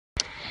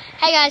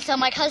Hey guys, so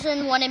my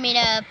cousin wanted me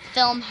to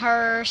film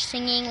her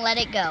singing Let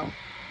It Go.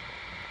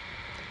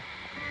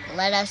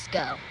 Let us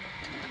go.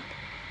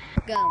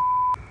 Go.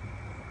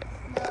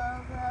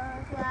 Snow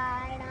glows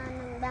white on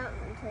the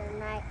mountain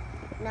tonight,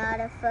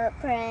 not a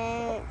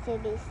footprint to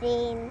be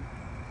seen.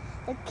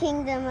 The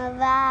kingdom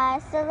of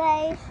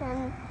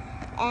isolation,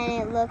 and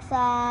it looks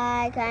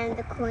like I'm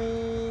the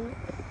queen.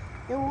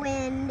 The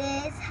wind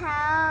is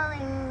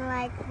howling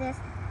like this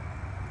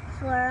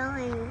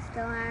swirling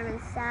storm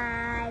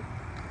inside.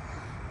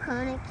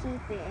 Couldn't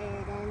keep it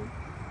in,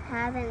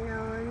 haven't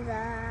known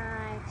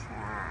I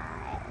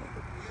tried.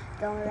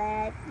 Don't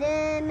let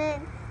them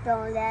in,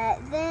 don't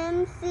let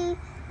them see.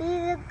 Be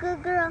the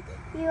good girl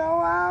you'll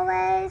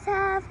always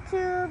have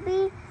to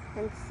be.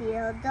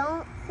 Conceal,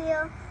 don't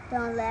feel,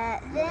 don't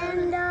let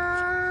them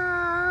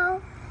know.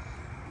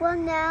 Well,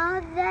 now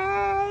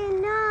they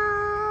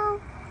know.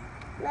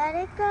 Let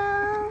it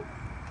go,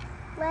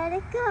 let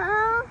it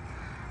go.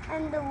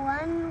 I'm the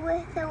one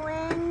with the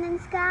wind and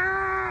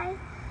sky.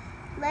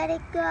 Let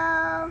it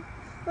go,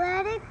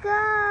 let it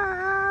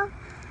go.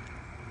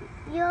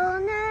 You'll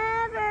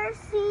never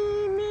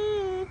see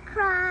me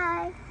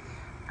cry.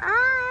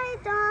 I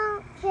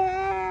don't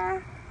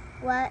care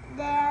what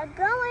they're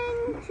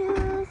going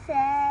to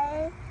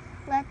say.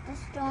 Let the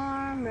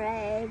storm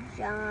rage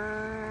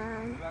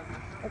on.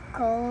 The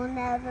cold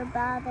never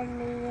bothered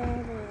me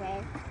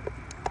anyway.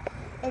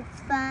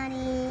 It's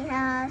funny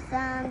how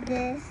some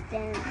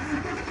distance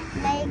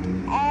make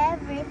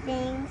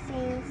everything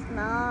seem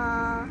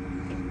small.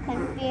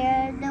 Can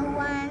fear the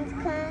ones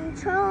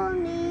control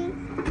me.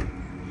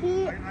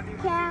 He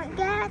can't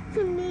get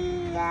to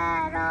me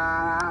at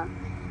all.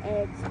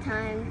 It's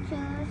time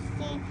to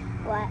see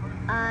what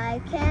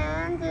I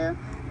can do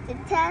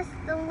to test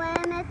the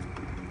limits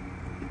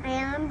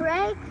and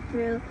break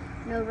through.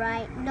 No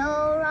right,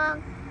 no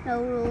wrong,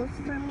 no rules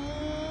for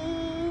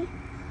me.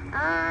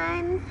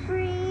 I'm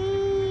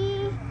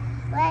free.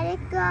 Let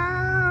it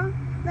go,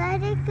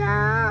 let it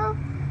go.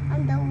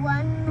 I'm the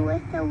one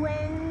with the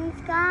wind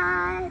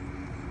sky.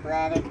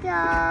 Let it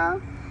go,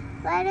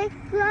 let it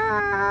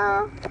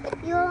go.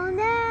 You'll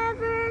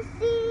never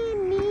see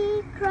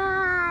me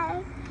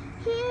cry.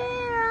 Here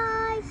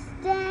I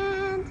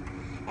stand,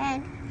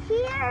 and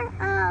here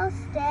I'll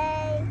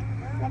stay.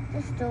 Let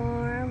the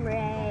storm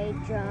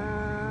rage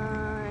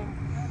on.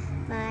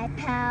 My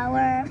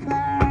power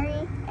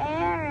flurry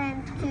air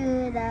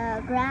into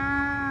the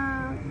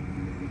ground.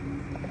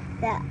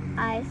 The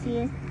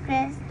icy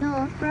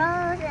crystal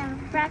frozen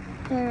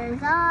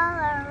fractures all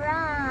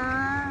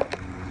around.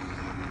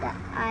 The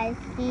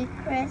icy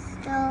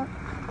crystal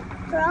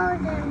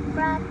frozen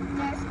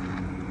fractures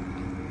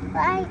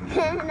like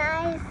an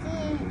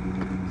icy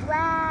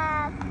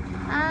slab.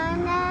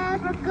 I'm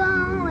never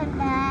going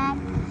back.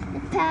 The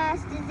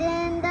past is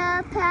in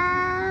the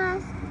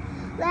past.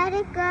 Let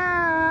it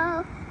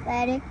go,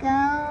 let it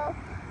go.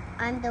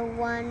 I'm the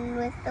one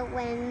with the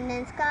wind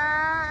and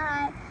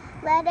sky.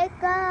 Let it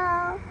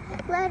go,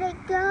 let it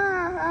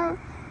go.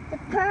 The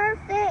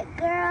perfect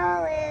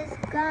girl is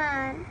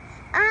gone.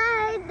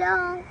 I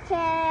don't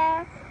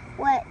care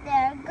what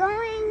they're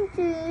going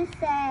to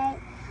say.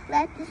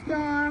 Let the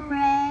storm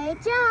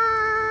rage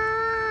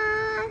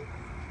on.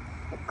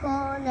 The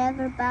cold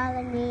never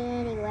bothered me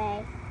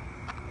anyway.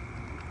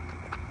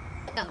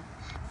 Go.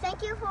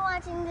 Thank you for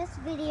watching this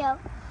video.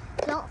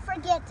 Don't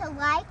forget to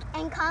like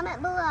and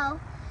comment below.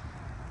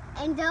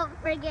 And don't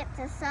forget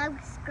to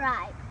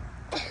subscribe.